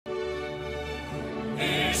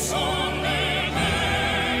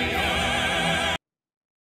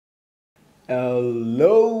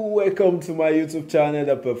Hello, welcome to my YouTube channel,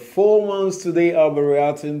 The Performance. Today I'll be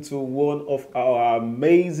reacting to one of our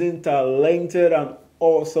amazing, talented, and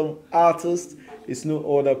awesome artists. It's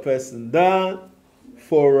no other person than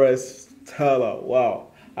Forestella. Wow.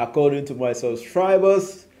 According to my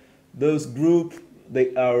subscribers, this group,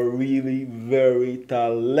 they are really very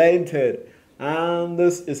talented. And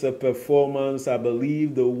this is a performance I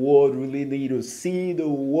believe the world really need to see, the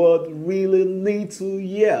world really need to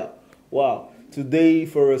hear. Wow. Today,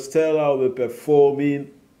 Forestella will be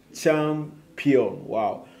performing Champion.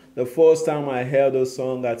 Wow. The first time I heard the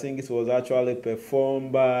song, I think it was actually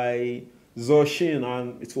performed by Zoshin,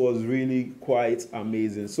 and it was really quite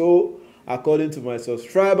amazing. So, according to my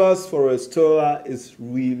subscribers, Forestella is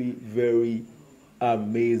really very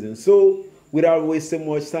amazing. So, without wasting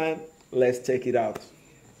much time, let's check it out.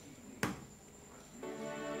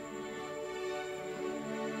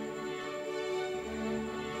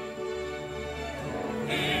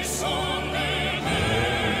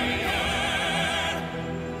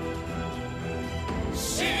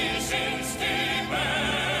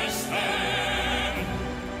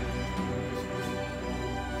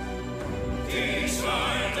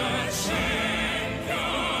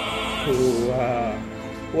 Wow,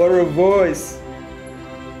 what a voice!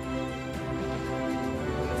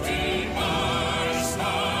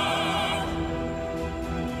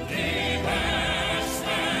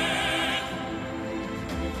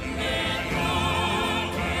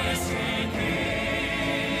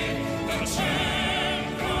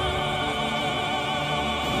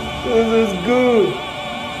 This is good.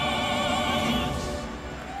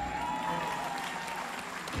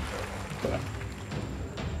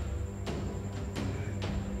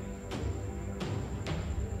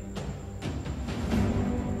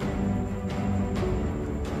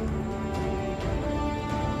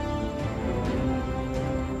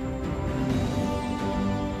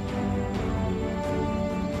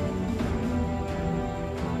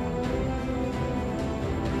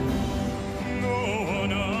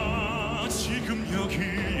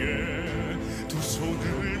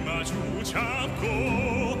 잡고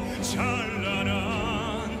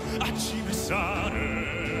찬란한 아침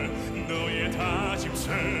햇살을 너의 다짐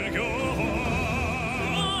새겨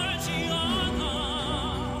멀지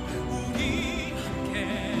않아 우리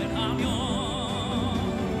함께라면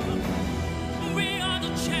We are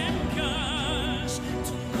the champions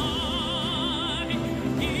tonight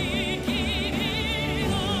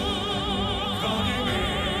이기리라 가님을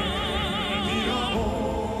미라고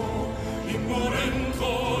임모렌토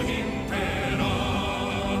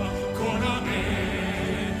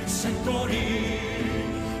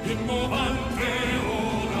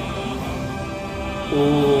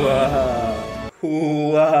Wow.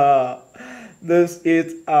 Wow. This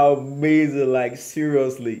is amazing. Like,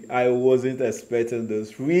 seriously, I wasn't expecting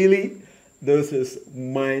this. Really, this is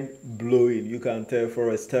mind-blowing. You can tell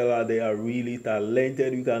Forestella, they are really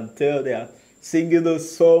talented. You can tell they are singing the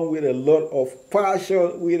song with a lot of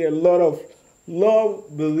passion, with a lot of love.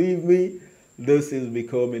 Believe me, this is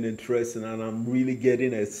becoming interesting, and I'm really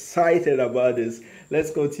getting excited about this.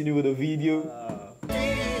 Let's continue with the video.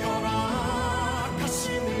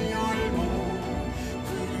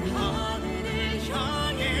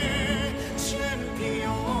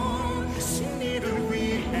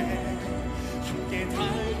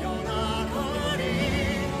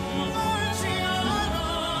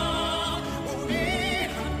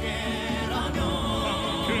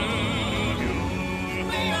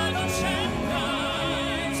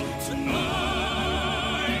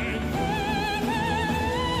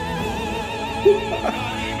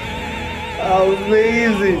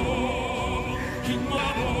 Amazing.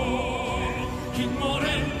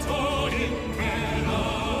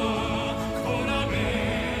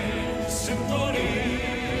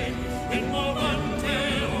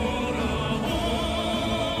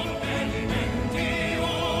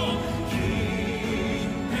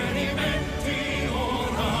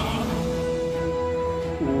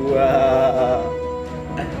 Wow.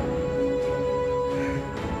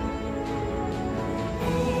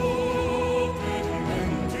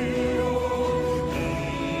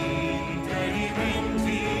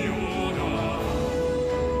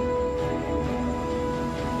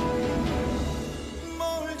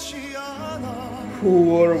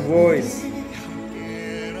 What a voice.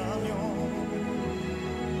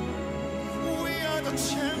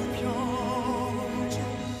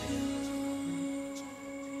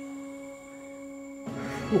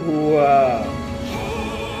 Wow.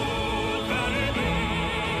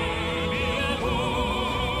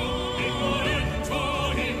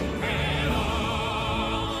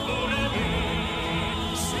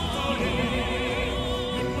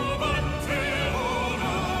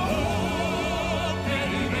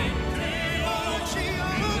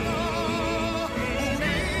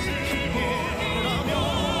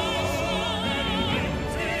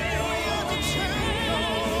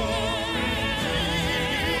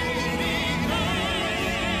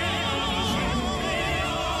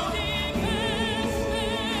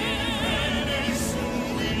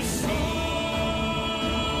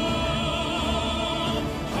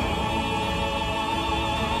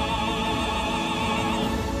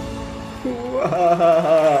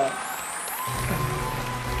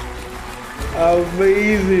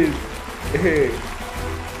 Amazing. Hey.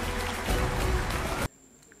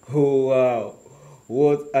 Oh wow.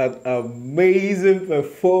 What an amazing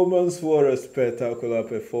performance. What a spectacular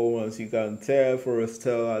performance. You can tell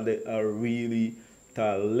Forestella, they are really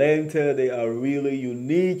talented. They are really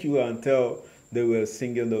unique. You can tell they were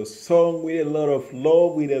singing the song with a lot of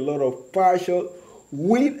love, with a lot of passion,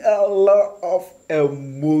 with a lot of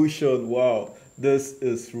emotion. Wow. This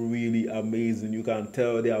is really amazing. You can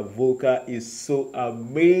tell their vocal is so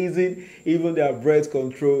amazing. Even their breath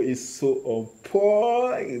control is so on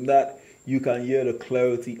point that you can hear the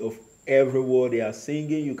clarity of every word they are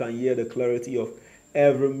singing. You can hear the clarity of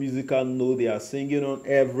every musical note they are singing on,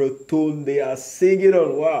 every tone they are singing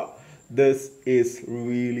on. Wow, this is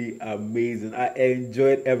really amazing. I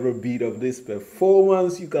enjoyed every bit of this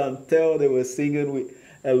performance. You can tell they were singing with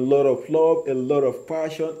a lot of love, a lot of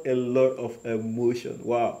passion, a lot of emotion.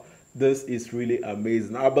 Wow, this is really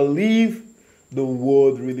amazing. I believe the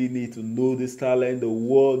world really need to know this talent. The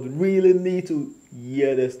world really need to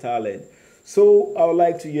hear this talent. So I would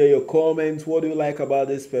like to hear your comments. What do you like about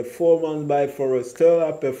this performance by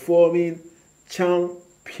Forestella performing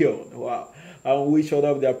Champion? Wow. And which other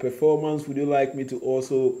of their performance would you like me to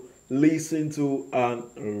also listen to and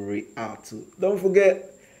react to? Don't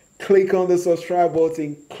forget, click on the subscribe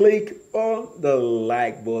button, click on the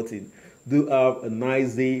like button. Do have a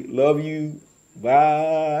nice day. Love you.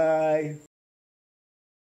 Bye.